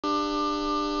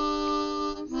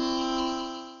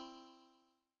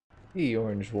The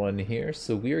orange one here.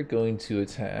 So we are going to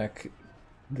attack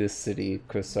this city,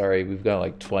 Qasira. We've got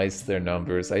like twice their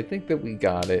numbers. I think that we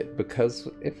got it because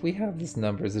if we have this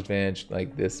numbers advantage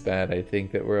like this bad, I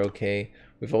think that we're okay.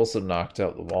 We've also knocked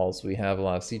out the walls. We have a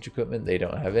lot of siege equipment. They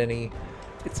don't have any.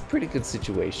 It's a pretty good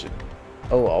situation.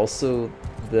 Oh, also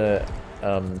the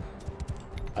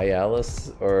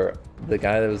Iyakis, or the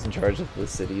guy that was in charge of the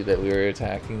city that we were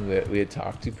attacking that we had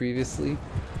talked to previously.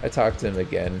 I talked to him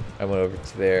again. I went over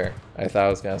to there. I thought I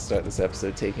was going to start this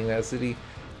episode taking that city.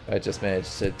 I just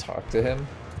managed to talk to him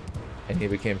and he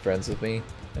became friends with me.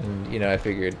 And, you know, I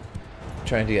figured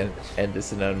trying to end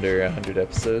this in under 100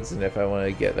 episodes, and if I want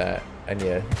to get that, I need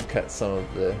to cut some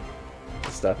of the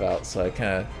stuff out. So I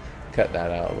kind of cut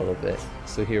that out a little bit.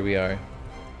 So here we are,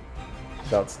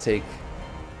 about to take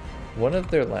one of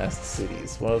their last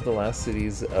cities. One of the last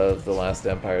cities of the last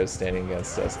empire is standing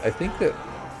against us. I think that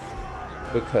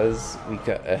because we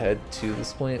got ahead to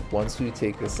this point, once we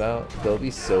take this out, they'll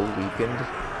be so weakened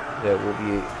that we'll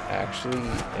be actually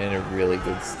in a really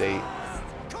good state.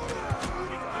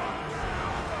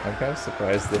 I'm kind of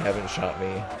surprised they haven't shot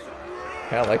me.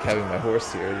 Kind of like having my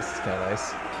horse here. This is kind of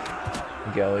nice.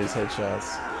 Get all these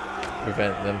headshots.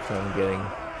 Prevent them from getting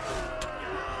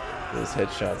those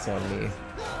headshots on me.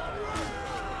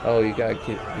 Oh, you gotta be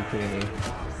kidding me.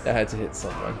 That had to hit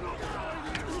someone.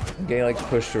 I'm getting like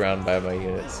pushed around by my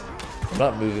units. I'm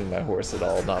not moving my horse at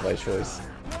all, not by choice.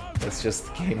 It's just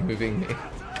the game moving me.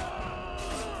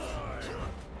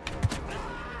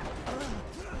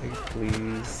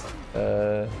 Please.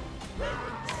 There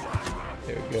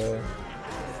we go.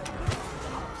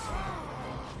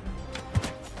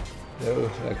 No,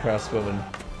 that crossbowman.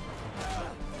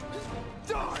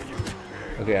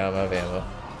 Okay, I'm out of ammo.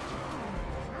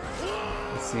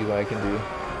 Let's see what I can do.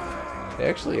 They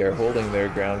actually are holding their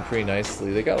ground pretty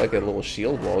nicely. They got like a little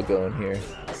shield wall going here.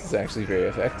 This is actually very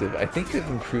effective. I think they've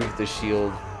improved the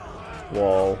shield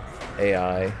wall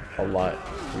AI a lot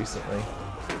recently.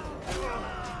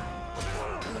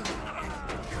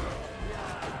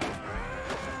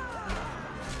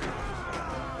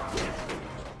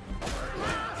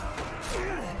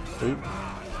 Oop.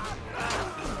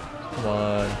 Come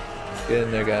on. Get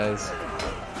in there, guys.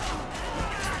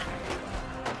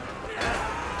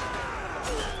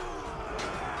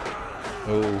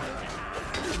 Oh.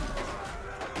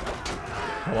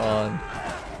 Come on.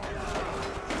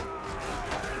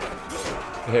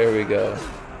 There we go.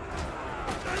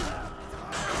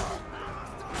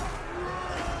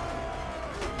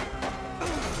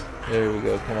 There we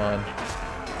go, come on.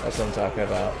 That's what I'm talking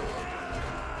about.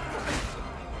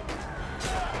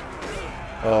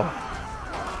 Oh.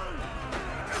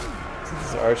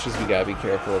 These archers we gotta be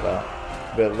careful about.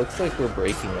 But it looks like we're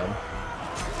breaking them.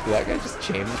 Did that guy just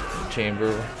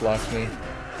chamber block me?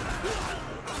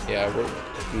 Yeah,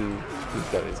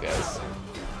 we've got these guys.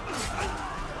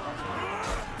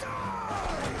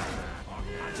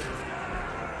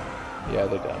 Yeah,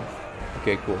 they're done.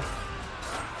 Okay, cool.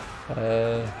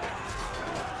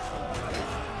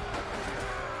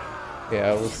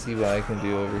 Yeah, we'll see what I can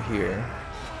do over here.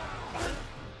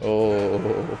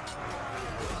 Oh.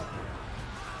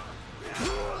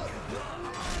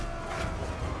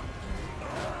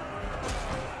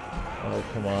 Oh,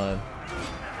 come on.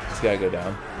 This gotta go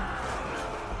down.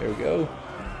 There we go.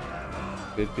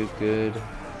 Good, good, good.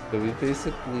 So we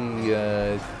basically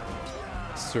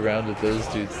surrounded those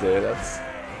dudes there. That's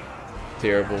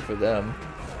terrible for them.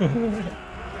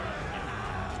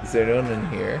 Is there no one in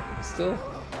here? Still?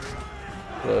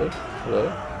 Hello? Hello?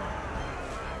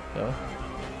 No?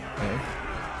 Okay.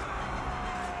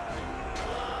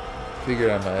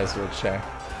 Figured I might as well check.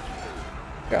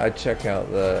 Gotta check out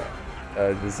the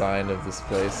design of this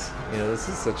place. You know, this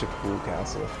is such a cool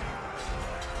castle. It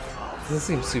doesn't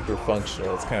seem super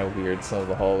functional. It's kind of weird, some of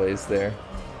the hallways there.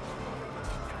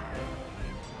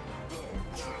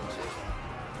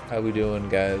 How we doing,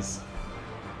 guys?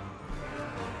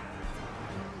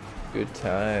 Good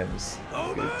times.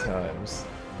 Good times.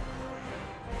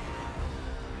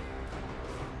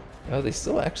 Oh, they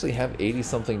still actually have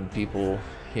 80-something people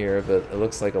here, but it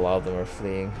looks like a lot of them are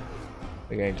fleeing.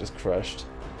 They're getting just crushed.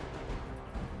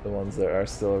 The ones that are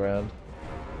still around.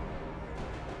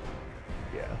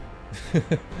 Yeah.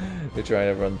 They're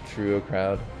trying to run through a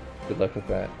crowd. Good luck with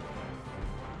that.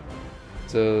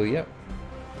 So, yep.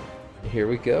 Here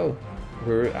we go.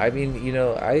 I mean, you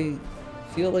know, I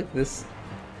feel like this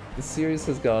series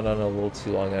has gone on a little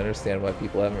too long. I understand why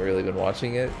people haven't really been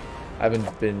watching it. I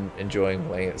haven't been enjoying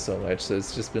playing it so much, so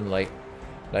it's just been like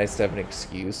nice to have an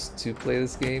excuse to play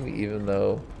this game, even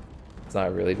though it's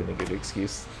not really been a good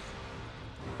excuse.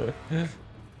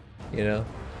 You know?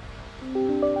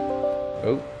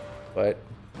 Oh, What?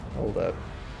 Hold up.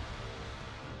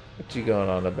 What you going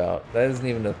on about? That isn't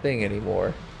even a thing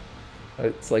anymore.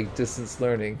 It's like distance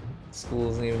learning.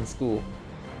 School isn't even school.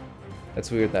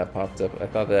 That's weird that popped up. I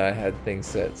thought that I had things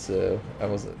set so I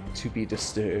wasn't to be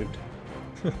disturbed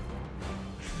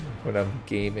when I'm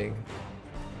gaming.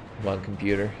 I'm on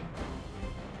computer.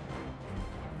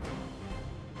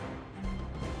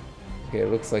 Okay, it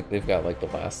looks like they've got like the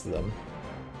last of them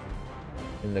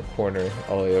in the corner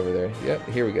all the way over there. Yep,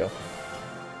 here we go.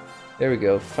 There we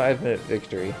go. 5-minute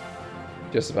victory.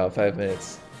 Just about 5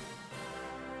 minutes.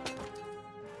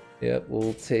 Yep,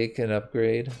 we'll take an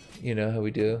upgrade. You know how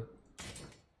we do.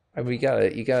 I mean,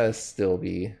 you gotta still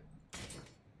be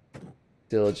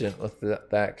diligent with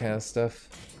that kind of stuff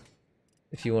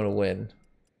if you want to win.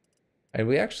 And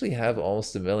we actually have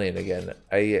almost 1 million again.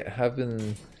 I have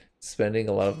been spending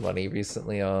a lot of money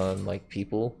recently on like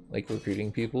people, like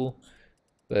recruiting people.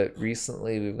 But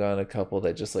recently we've gotten a couple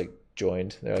that just like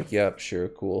joined. They're like, "Yep, sure,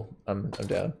 cool. I'm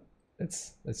down.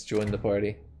 Let's join the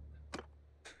party."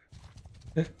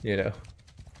 You know.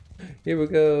 Here we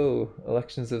go.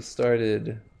 Elections have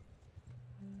started.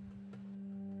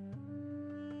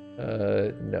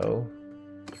 No.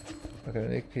 Not gonna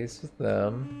make peace with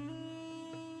them.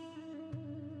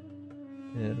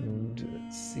 And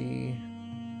let's see.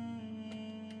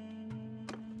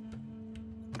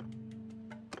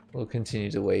 We'll continue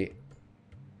to wait.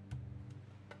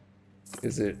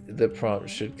 Because the prompt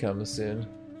should come soon.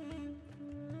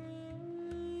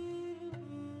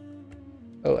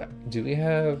 Oh, do we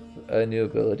have a new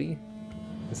ability?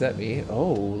 Is that me?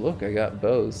 Oh, look, I got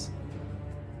bows.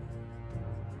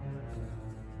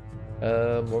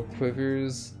 More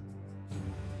quivers.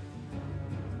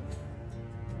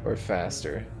 Or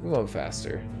faster. We want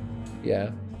faster.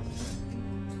 Yeah.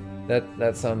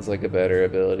 That sounds like a better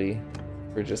ability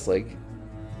for just like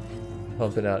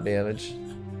pumping out damage.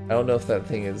 I don't know if that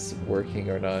thing is working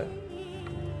or not.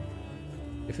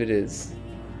 If it is,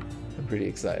 I'm pretty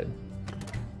excited.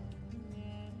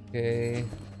 Okay.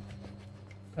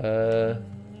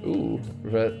 Ooh,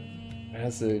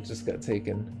 Raza just got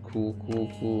taken. Cool,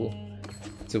 cool, cool.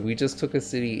 So we just took a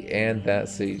city and that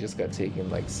city just got taken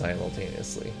like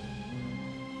simultaneously.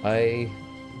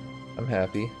 I'm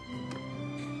happy.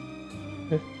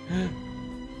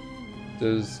 So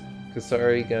is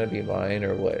Qasira gonna be mine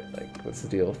or what? Like, what's the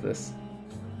deal with this?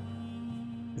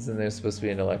 Isn't there supposed to be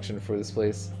an election for this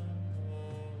place?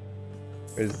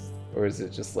 Or is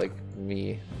it just like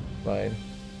me, mine?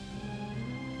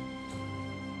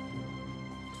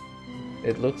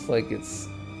 It looks like it's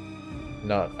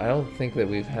not. I don't think that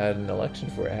we've had an election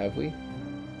for it, have we?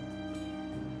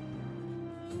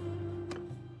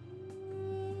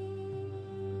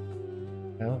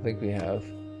 I don't think we have.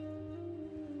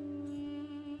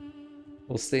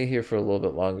 We'll stay here for a little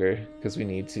bit longer, because we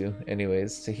need to,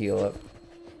 anyways, to heal up.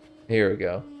 Here we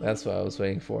go. That's what I was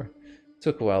waiting for.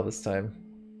 Took a while this time.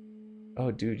 Oh,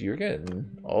 dude, you're getting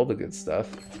all the good stuff.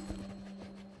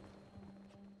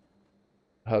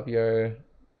 Hubyar,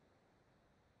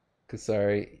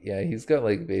 Qasira, yeah, he's got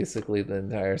like basically the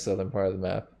entire southern part of the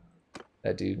map.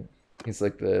 That dude, he's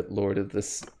like the lord of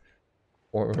this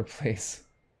former place.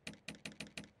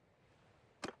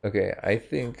 Okay, I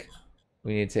think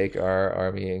we need to take our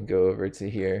army and go over to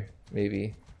here.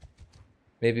 Maybe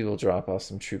we'll drop off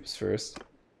some troops first.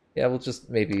 Yeah,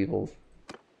 maybe we'll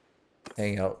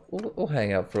hang out. We'll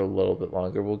hang out for a little bit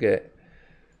longer. We'll get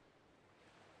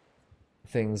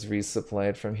things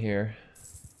resupplied from here.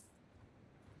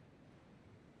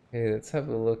 Okay, let's have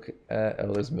a look at...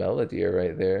 Oh, there's Melodier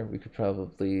right there. We could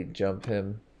probably jump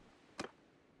him.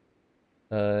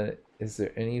 Is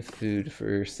there any food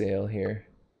for sale here?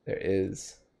 There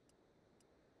is.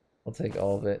 I'll take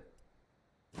all of it.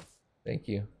 Thank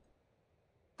you.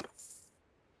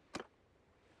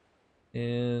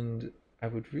 And I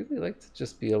would really like to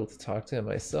just be able to talk to him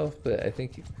myself, but I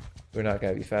think we're not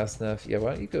going to be fast enough. Yeah,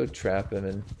 why don't you go trap him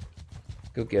and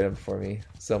go get him for me,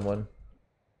 someone.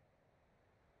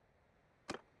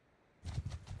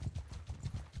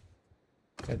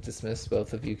 I dismiss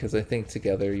both of you because I think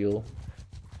together you'll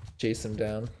chase him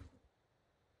down.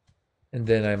 And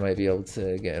then I might be able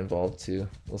to get involved too.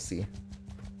 We'll see.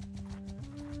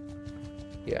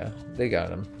 Yeah, they got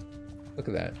him. Look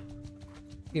at that.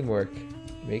 Teamwork.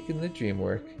 Making the dream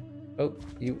work. Oh,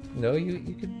 you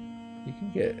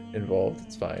can get involved,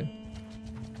 it's fine.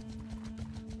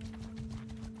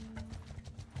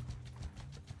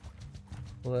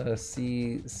 Let us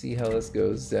see how this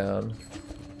goes down.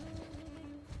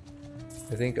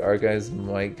 I think our guys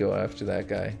might go after that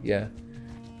guy, yeah.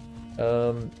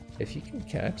 If you can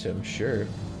catch him, sure.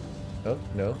 Oh,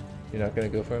 no, you're not gonna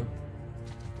go for him?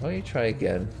 Why don't you try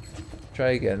again?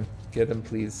 Try again. Get him,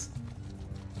 please.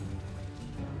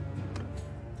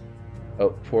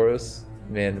 Oh, Poros?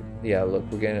 Man, yeah, look,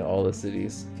 we're getting all the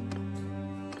cities.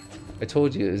 I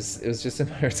told you, it was just a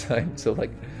matter of time till,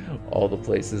 like, all the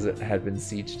places that had been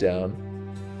sieged down.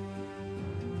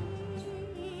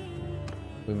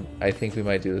 I think we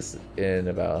might do this in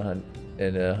about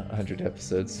 100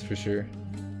 episodes, for sure.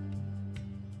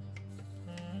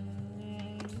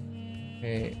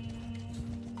 Okay.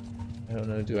 I don't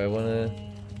know, do I want to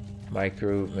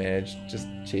micromanage just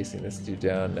chasing this dude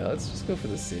down? No, let's just go for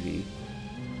the city.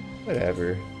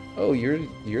 Whatever. Oh, you're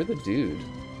the dude.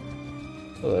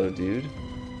 Hello, dude.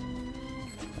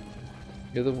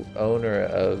 You're the owner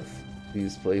of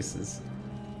these places.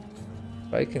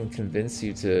 If I can convince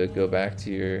you to go back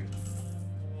to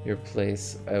your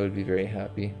place, I would be very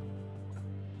happy.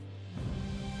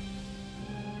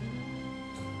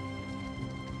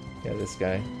 Yeah, this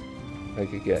guy. If I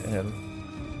could get him.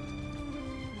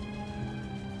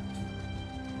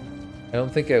 I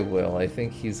don't think I will. I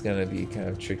think he's gonna be kind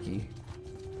of tricky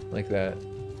like that.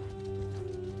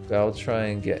 But I'll try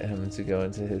and get him to go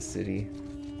into his city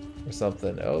or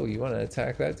something. Oh, you want to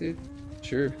attack that dude?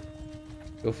 Sure.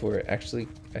 Go for it. Actually,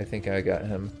 I think I got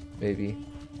him. Maybe.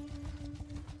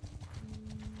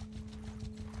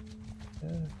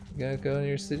 You gotta go in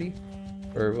your city?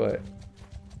 Or what?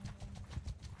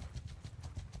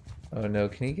 Oh no,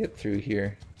 can he get through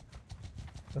here?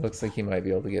 It looks like he might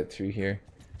be able to get through here.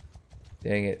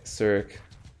 Dang it, Cirque.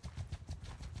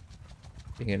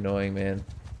 Being annoying, man.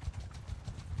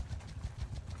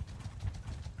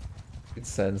 Could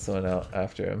send someone out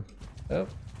after him. Oh,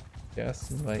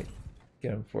 yes, might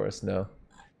get him for us. No.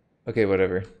 Okay,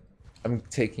 whatever. I'm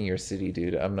taking your city,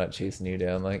 dude. I'm not chasing you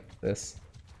down like this.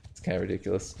 It's kind of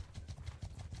ridiculous.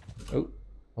 Oh,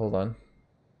 hold on.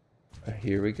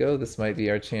 Here we go. This might be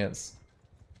our chance.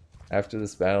 After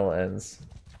this battle ends,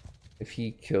 if he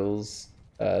kills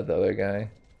the other guy,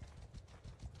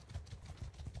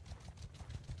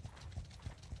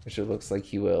 which it looks like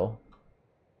he will.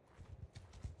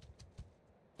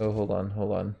 Oh, hold on,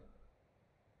 hold on.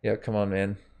 Yeah, come on,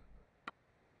 man.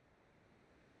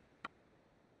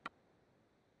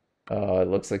 Oh, it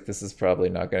looks like this is probably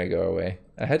not going to go our way.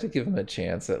 I had to give him a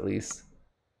chance, at least.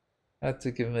 I had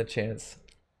to give him a chance.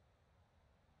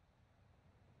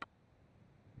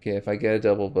 Okay, if I get a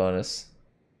double bonus,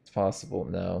 it's possible.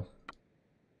 No.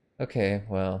 Okay,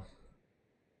 well.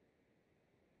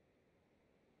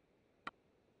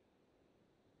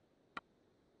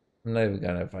 I'm not even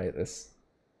gonna fight this.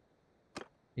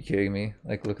 You kidding me?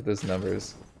 Like, look at those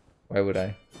numbers. Why would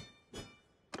I?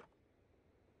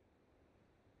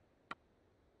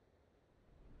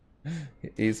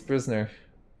 He's prisoner.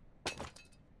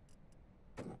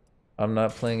 I'm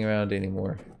not playing around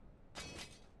anymore.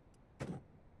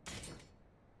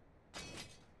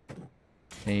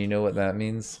 And you know what that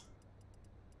means?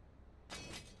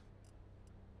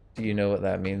 Do you know what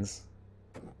that means?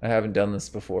 I haven't done this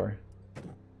before.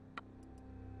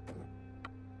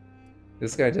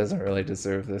 This guy doesn't really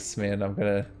deserve this, man. I'm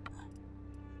gonna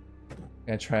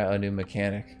try out a new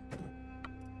mechanic.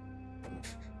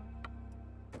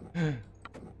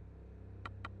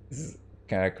 This is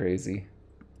kind of crazy.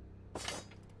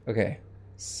 Okay,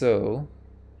 so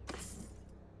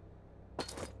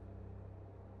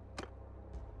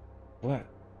what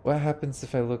happens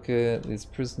if I look at these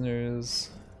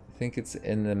prisoners? I think it's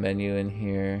in the menu in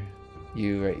here.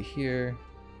 You right here.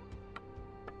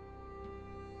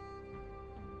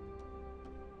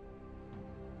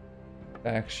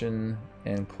 Faction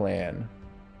and clan.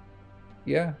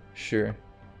 Yeah, sure.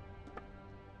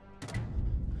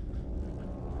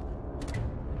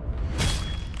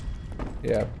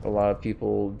 Yeah, a lot of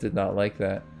people did not like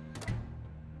that.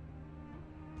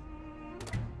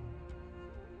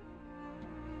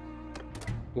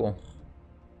 Cool.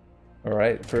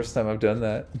 Alright, first time I've done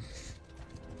that.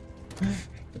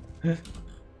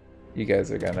 You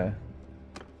guys are gonna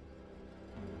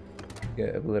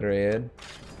get obliterated.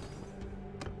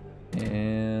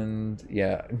 And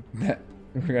yeah, we're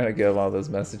gonna get a lot of those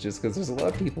messages because there's a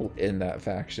lot of people in that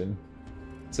faction.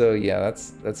 So yeah,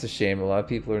 that's a shame. A lot of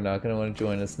people are not gonna want to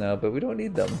join us now, but we don't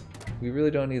need them. We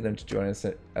really don't need them to join us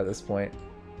at this point.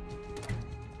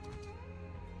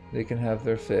 They can have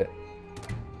their fit.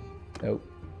 Nope.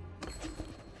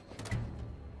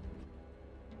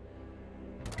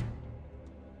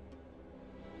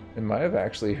 It might have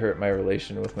actually hurt my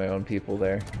relation with my own people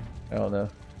there. I don't know.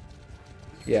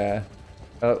 Yeah.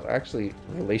 Oh, actually,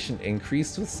 relation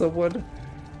increased with someone?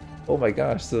 Oh my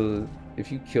gosh, so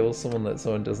if you kill someone that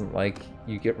someone doesn't like,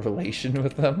 you get relation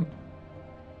with them?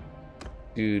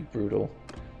 Dude, brutal.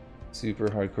 Super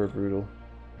hardcore brutal.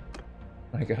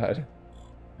 My god.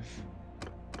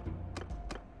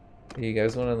 Hey, you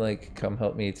guys want to like come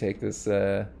help me take this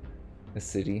this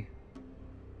city?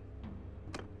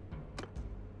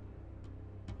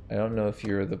 I don't know if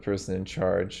you're the person in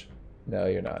charge. No,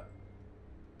 you're not.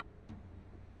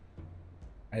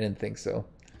 I didn't think so.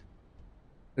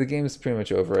 The game is pretty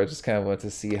much over. I just kind of want to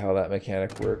see how that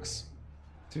mechanic works,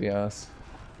 to be honest.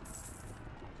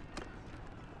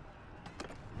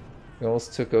 We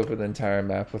almost took over the entire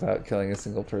map without killing a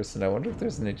single person. I wonder if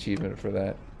there's an achievement for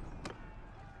that.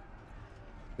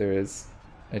 There is.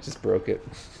 I just broke it.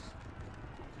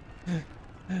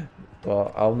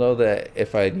 Well, I'll know that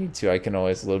if I need to, I can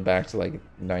always load back to like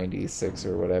 96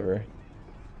 or whatever.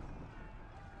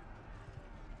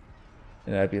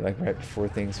 And that'd be like right before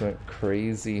things went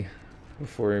crazy.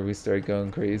 Before we started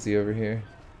going crazy over here.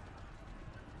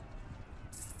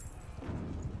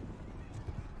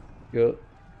 Go.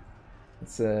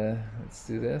 Let's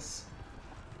do this.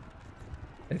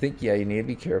 I think, yeah, you need to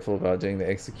be careful about doing the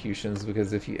executions,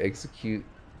 because if you execute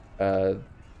the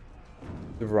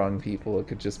wrong people, it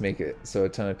could just make it so a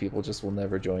ton of people just will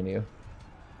never join you.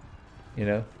 You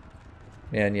know?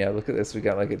 Man, yeah, look at this. We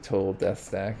got like a total death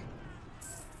stack.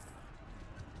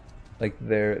 Like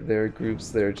there are groups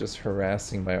that are just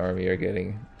harassing my army are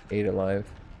getting 8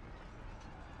 alive.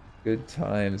 Good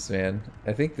times, man.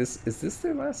 I think is this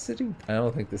their last city? I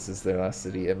don't think this is their last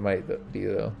city. It might be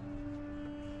though.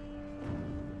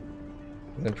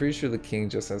 I'm pretty sure the king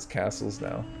just has castles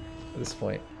now at this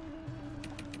point.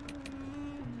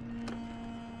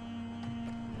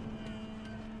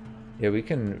 Yeah, we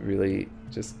can really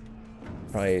just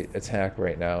probably attack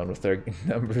right now, and with our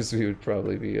numbers we would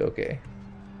probably be okay.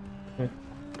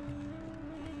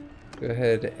 Go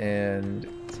ahead and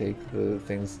take the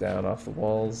things down off the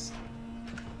walls.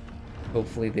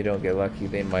 Hopefully they don't get lucky.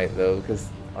 They might though, because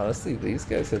honestly these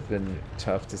guys have been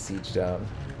tough to siege down.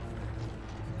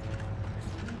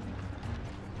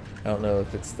 I don't know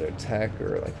if it's their tech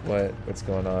or like what's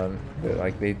going on, but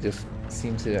like they just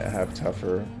seem to have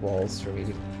tougher walls for me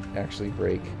to actually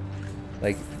break.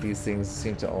 Like these things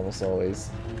seem to almost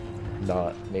always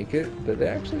not make it, but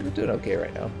they're doing okay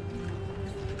right now.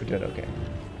 We're doing okay.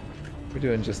 We're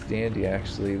doing just dandy,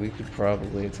 actually. We could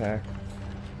probably attack.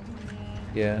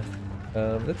 Yeah.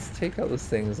 Let's take out those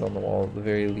things on the wall at the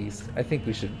very least. I think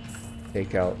we should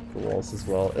take out the walls as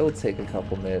well. It'll take a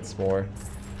couple minutes more.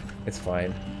 It's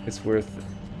fine. It's worth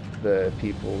the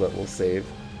people that we'll save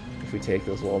if we take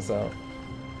those walls out.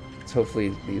 So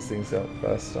hopefully these things don't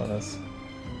bust on us,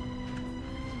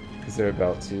 because they're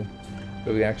about to.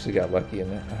 But we actually got lucky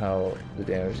in how the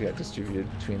damage got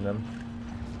distributed between them.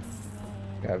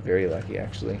 Got very lucky,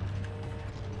 actually.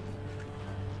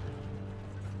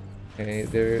 Okay,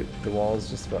 the wall's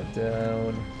just about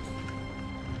down.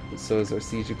 So is our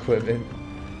siege equipment.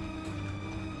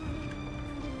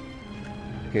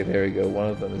 Okay, there we go. One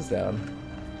of them is down.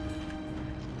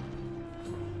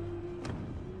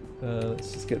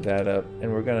 Let's just get that up.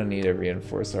 And we're gonna need to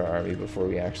reinforce our army before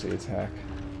we actually attack.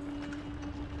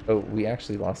 Oh, we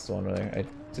actually lost one there. I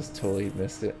just totally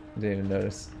missed it. Didn't even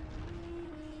notice.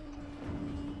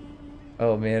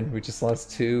 Oh man, we just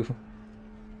lost 2.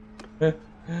 Should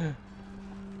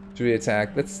we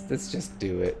attack? Let's just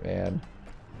do it, man.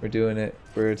 We're doing it.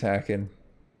 We're attacking.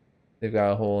 They've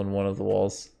got a hole in one of the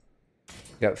walls.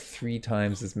 We've got 3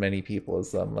 times as many people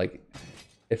as them. Like,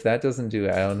 if that doesn't do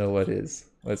it, I don't know what is.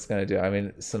 What's gonna do? I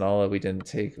mean, Sonala we didn't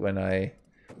take when I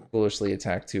foolishly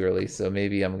attacked too early, so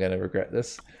maybe I'm gonna regret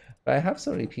this. But I have so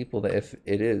many people that if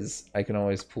it is, I can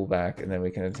always pull back and then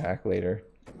we can attack later.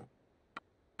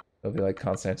 It'll be like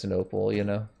Constantinople, you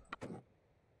know?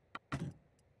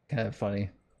 Kind of funny,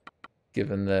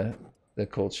 given the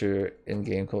culture,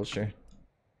 in-game culture.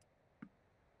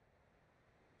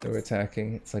 So we're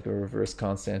attacking. It's like a reverse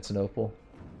Constantinople.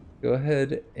 Go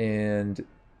ahead and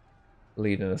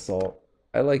lead an assault.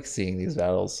 I like seeing these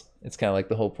battles. It's kind of like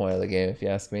the whole point of the game, if you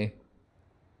ask me.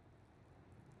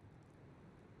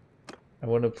 I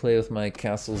want to play with my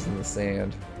castles in the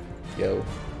sand. Yo.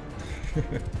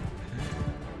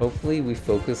 Hopefully we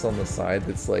focus on the side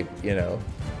that's like, you know,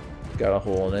 got a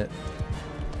hole in it.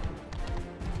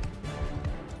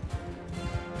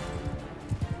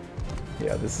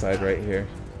 Yeah, this side right here.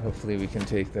 Hopefully we can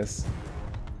take this.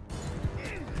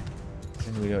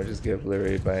 And we don't just get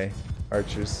obliterated by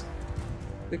archers.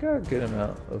 They got a good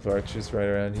amount of archers right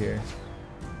around here.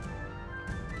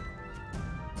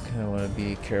 Kinda wanna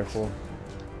be careful.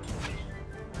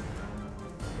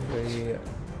 Is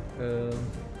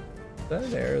that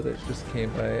an arrow that just came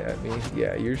by at me?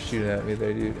 Yeah, you're shooting at me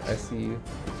there, dude. I see you.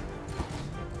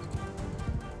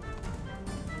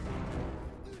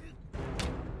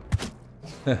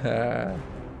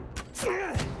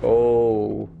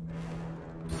 Oh.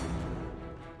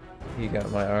 He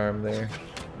got my arm there.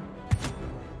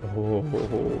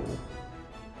 Oh.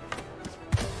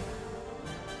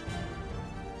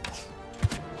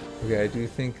 Okay, I do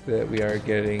think that we are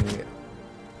getting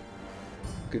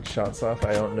good shots off.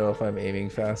 I don't know if I'm aiming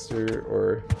faster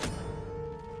or...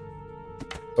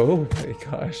 Oh my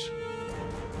gosh.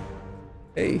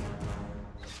 Hey. You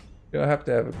don't have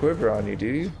to have a quiver on you, do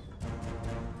you?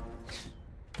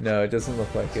 No, it doesn't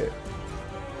look like it.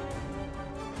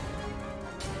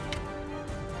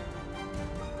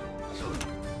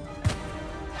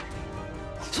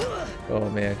 Oh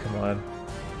man, come on.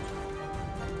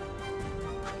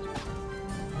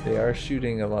 They are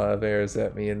shooting a lot of arrows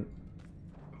at me and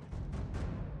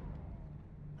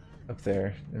up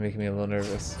there. They're making me a little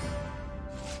nervous.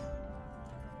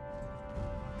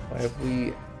 Why have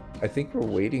we... I think we're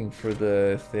waiting for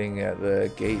the thing at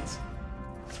the gate.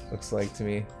 Looks like to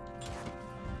me.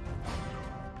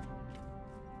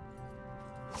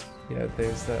 Yeah,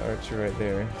 there's that archer right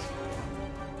there.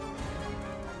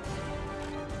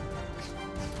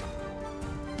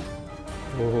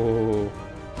 Oh.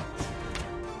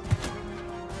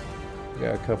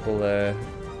 Got a couple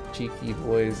cheeky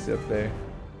boys up there.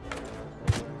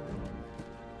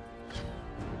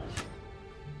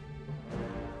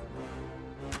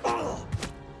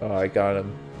 Oh, I got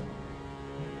him.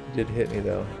 He did hit me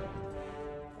though.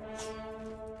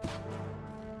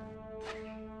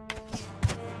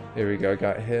 There we go, I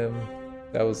got him.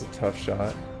 That was a tough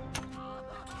shot.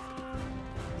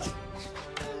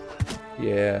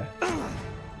 Yeah.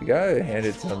 You gotta hand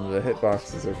it to them, the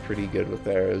hitboxes are pretty good with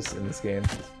arrows in this game.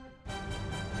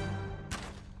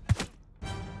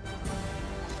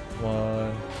 Come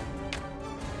on.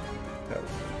 No.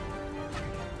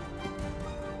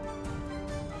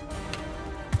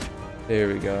 There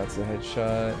we go, that's a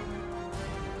headshot.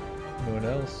 No one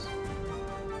else?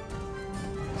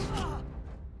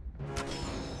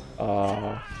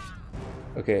 Ah.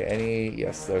 Okay, any...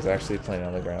 Yes, there's actually a plane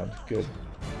on the ground. Good.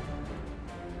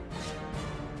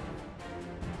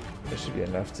 That should be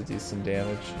enough to do some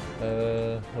damage.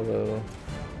 Hello.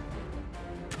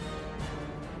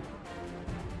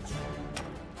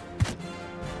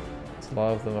 There's a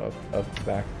lot of them up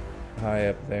back, high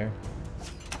up there.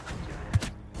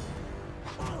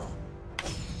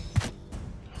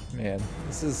 Man,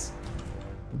 this is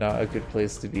not a good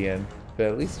place to be in, but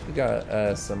at least we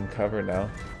got some cover now.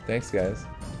 Thanks, guys.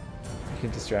 You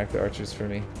can distract the archers for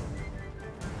me.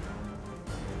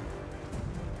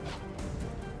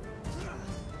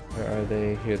 Where are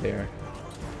they? Here they are.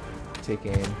 Take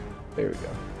aim. There we go.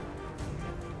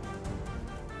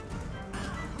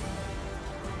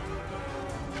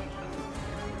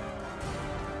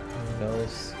 Anyone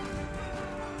else?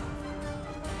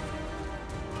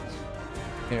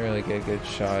 Can't really get a good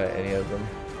shot at any of them.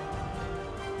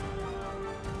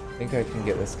 I think I can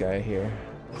get this guy here.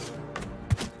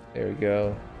 There we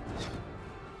go.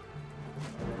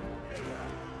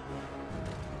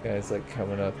 Guy's like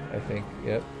coming up, I think.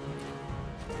 Yep.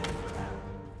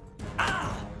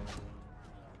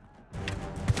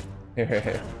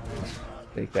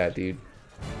 Take that, dude.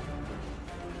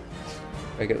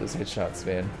 I get those headshots,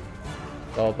 man.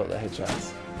 It's all about the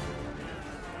headshots.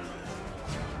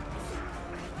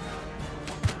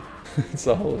 It's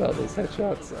all about those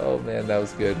headshots. Oh man, that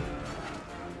was good.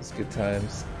 It was good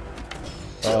times.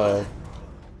 Oh.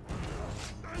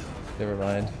 Never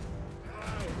mind.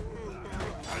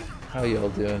 How y'all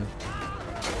doing?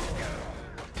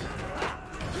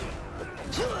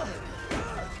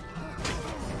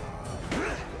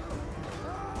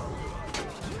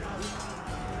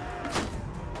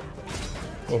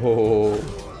 Oh.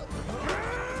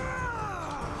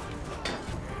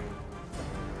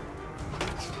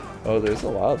 Oh, there's a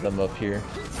lot of them up here.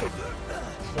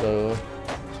 Hello.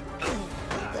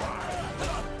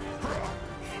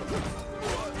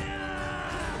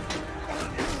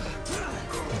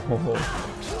 Oh.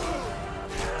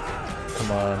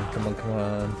 Come on, come on, come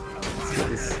on. Let's get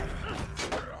this.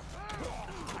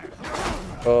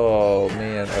 Oh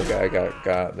man, okay, I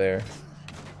got there.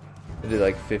 It did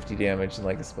like 50 damage in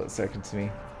like a split second to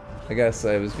me. I guess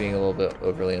I was being a little bit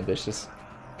overly ambitious.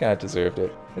 Kinda deserved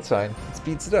it. It's fine. It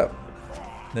speeds it up.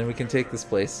 Then we can take this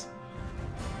place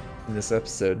in this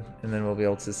episode, and then we'll be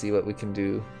able to see what we can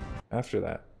do after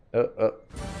that. Oh,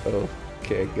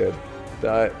 okay, good.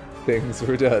 Thought things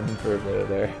were done for a minute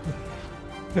there.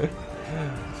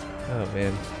 Oh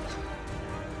man.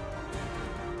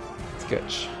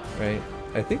 Sketch, right?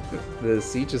 I think the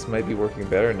sieges might be working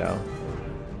better now.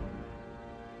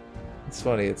 It's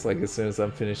funny, it's like as soon as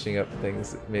I'm finishing up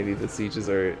things, maybe the sieges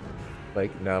are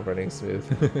like now running smooth.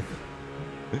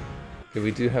 Okay,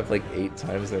 we do have like 8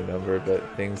 times their number, but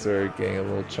things are getting a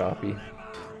little choppy.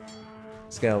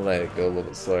 Just gonna let it go a little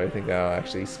bit slower. I think that'll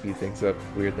actually speed things up,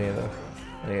 weirdly enough.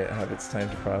 And it have its time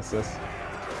to process.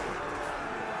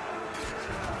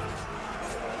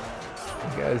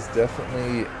 You guys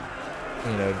definitely,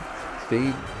 you know,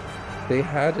 they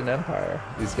had an empire,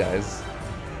 these guys.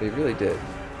 They really did.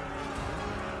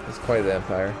 It was quite the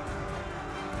empire.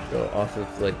 So off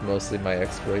of like mostly my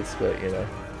exploits, but you know.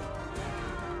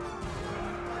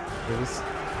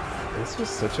 This was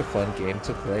such a fun game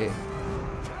to play.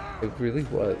 It really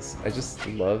was. I just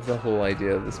love the whole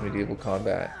idea of this medieval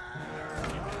combat.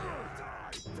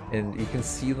 And you can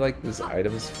see like those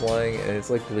items flying, and it's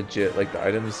like legit, like the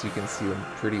items you can see them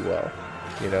pretty well.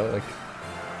 You know, like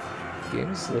the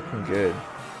game is looking good.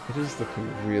 It is looking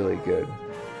really good.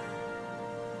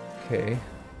 Okay.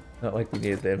 Not like we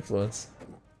needed the influence.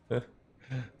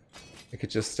 I could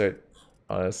just start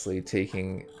honestly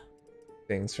taking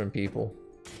things from people.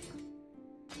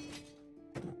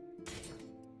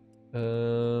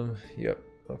 Yep,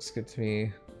 looks good to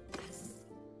me.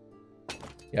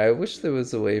 Yeah, I wish there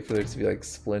was a way for there to be like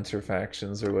splinter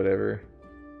factions or whatever.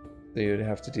 So you'd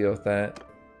have to deal with that.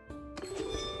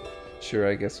 Sure,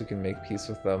 I guess we can make peace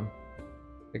with them.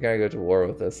 They gotta go to war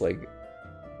with us, like,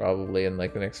 probably in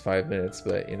like the next 5 minutes,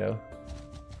 but you know,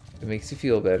 it makes you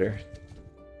feel better.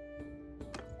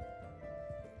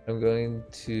 I'm going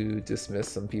to dismiss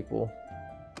some people.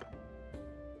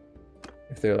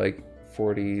 If they're like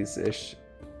 40s-ish,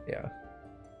 yeah.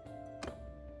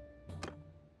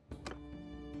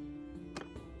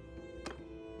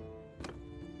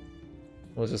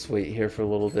 We'll just wait here for a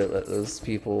little bit, let those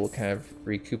people kind of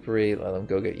recuperate, let them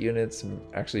go get units, and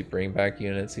actually bring back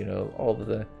units, you know, all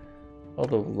the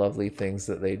lovely things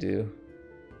that they do.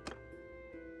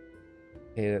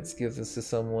 Okay, let's give this to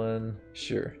someone.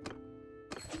 Sure.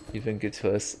 You've been good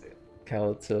to us,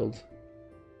 Calotilde.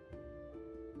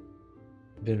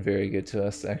 Been very good to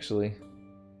us, actually.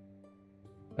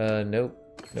 Nope.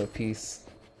 No peace.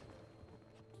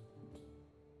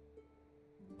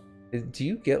 Do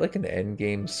you get like an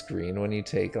endgame screen when you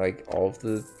take like all of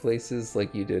the places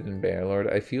like you did in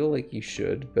Bannerlord? I feel like you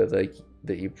should, but like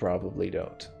that you probably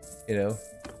don't, you know?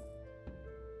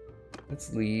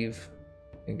 Let's leave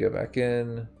and go back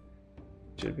in.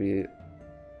 Should be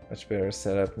much better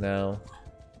setup now.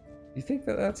 Do you think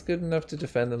that that's good enough to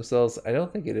defend themselves? I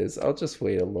don't think it is. I'll just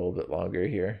wait a little bit longer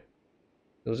here.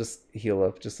 They'll just heal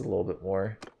up just a little bit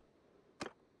more.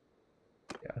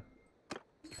 Yeah.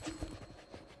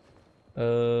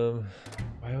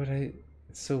 Why would I?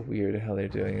 It's so weird how they're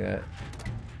doing that.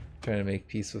 Trying to make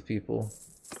peace with people.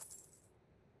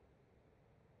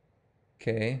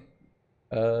 Okay.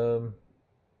 Yeah,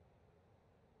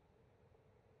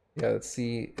 let's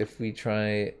see if we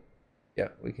try. Yeah,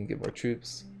 we can get more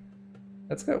troops.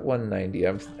 That's got 190.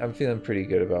 I'm feeling pretty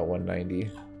good about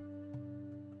 190.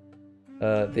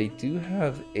 They do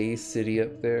have a city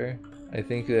up there. I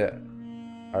think that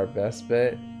our best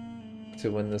bet to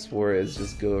win this war is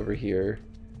just go over here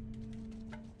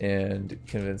and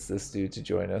convince this dude to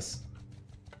join us.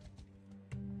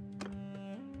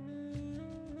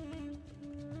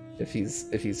 If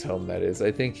he's home, that is.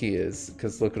 I think he is,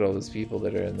 because look at all those people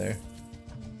that are in there.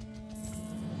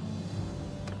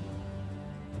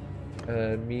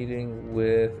 Meeting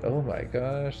with, oh my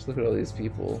gosh, look at all these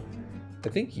people. I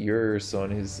think you're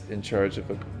someone who's in charge of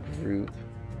a group.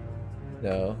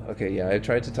 No, okay, yeah, I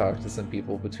tried to talk to some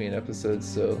people between episodes,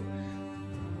 so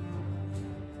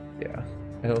yeah,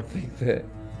 I don't think that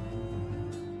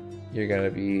you're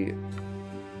gonna be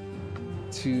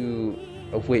too.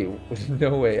 Oh wait,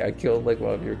 no way! I killed like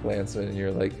one of your clansmen, and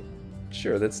you're like,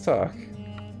 sure, let's talk.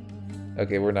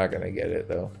 Okay, we're not gonna get it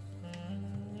though.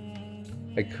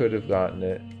 I could have gotten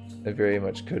it. I very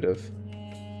much could have.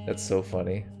 That's so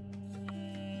funny.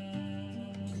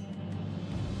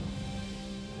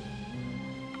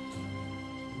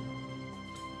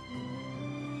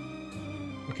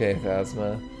 Okay,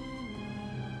 Phasma.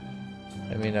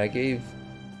 I mean, I gave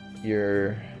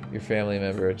your family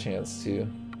member a chance to.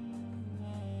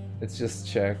 Let's just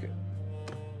check.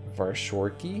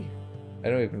 Varshorki? I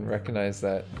don't even recognize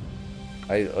that.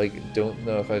 I like don't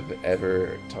know if I've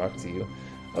ever talked to you.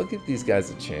 I'll give these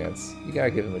guys a chance. You gotta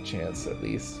give them a chance at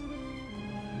least.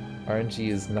 RNG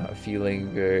is not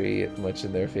feeling very much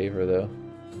in their favor though.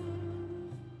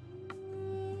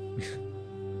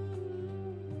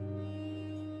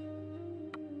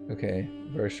 Okay,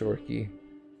 Varshorki.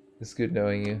 It's good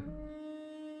knowing you.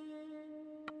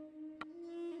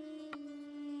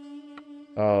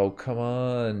 Oh, come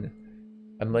on.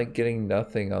 I'm like getting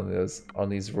nothing on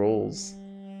these rolls.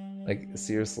 Like,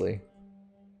 seriously.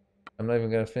 I'm not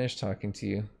even gonna finish talking to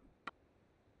you.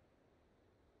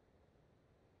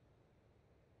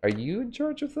 Are you in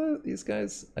charge of these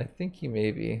guys? I think you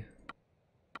may be.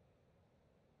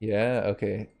 Yeah,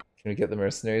 okay. Can we get the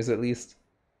mercenaries at least?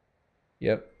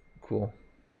 Yep, cool.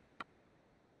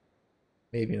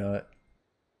 Maybe not.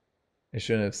 I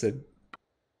shouldn't have said,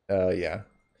 yeah.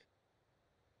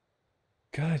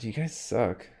 God, you guys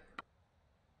suck.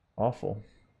 Awful.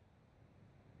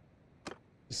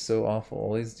 Just so awful.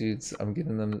 All these dudes, I'm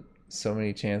giving them so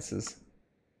many chances.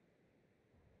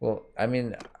 Well, I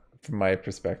mean, from my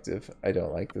perspective, I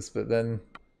don't like this, but then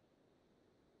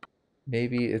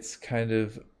maybe it's kind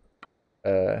of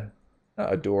uh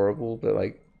not adorable, but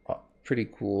like pretty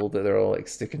cool that they're all like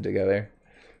sticking together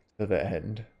to the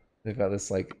end. They've got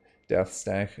this like death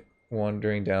stack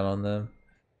wandering down on them,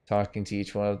 talking to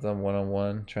each one of them one on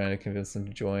one, trying to convince them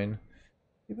to join.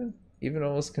 Even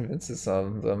almost convinces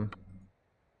some of them.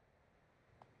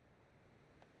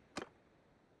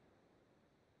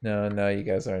 No, now you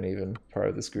guys aren't even part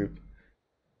of this group.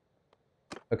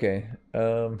 Okay,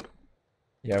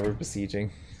 yeah, we're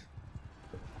besieging.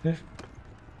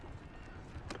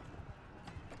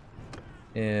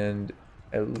 And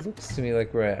it looks to me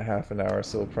like we're at half an hour,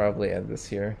 so we'll probably end this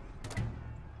here.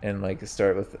 And like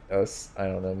start with us, I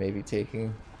don't know, maybe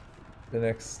taking the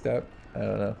next step. I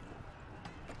don't know.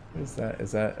 What is that?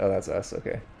 Is that? Oh, that's us.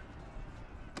 Okay.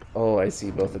 Oh, I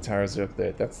see. Both the towers are up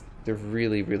there. They're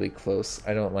really, really close.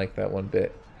 I don't like that one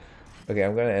bit. Okay,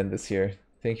 I'm gonna end this here.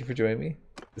 Thank you for joining me.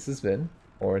 This has been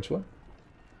Orange One.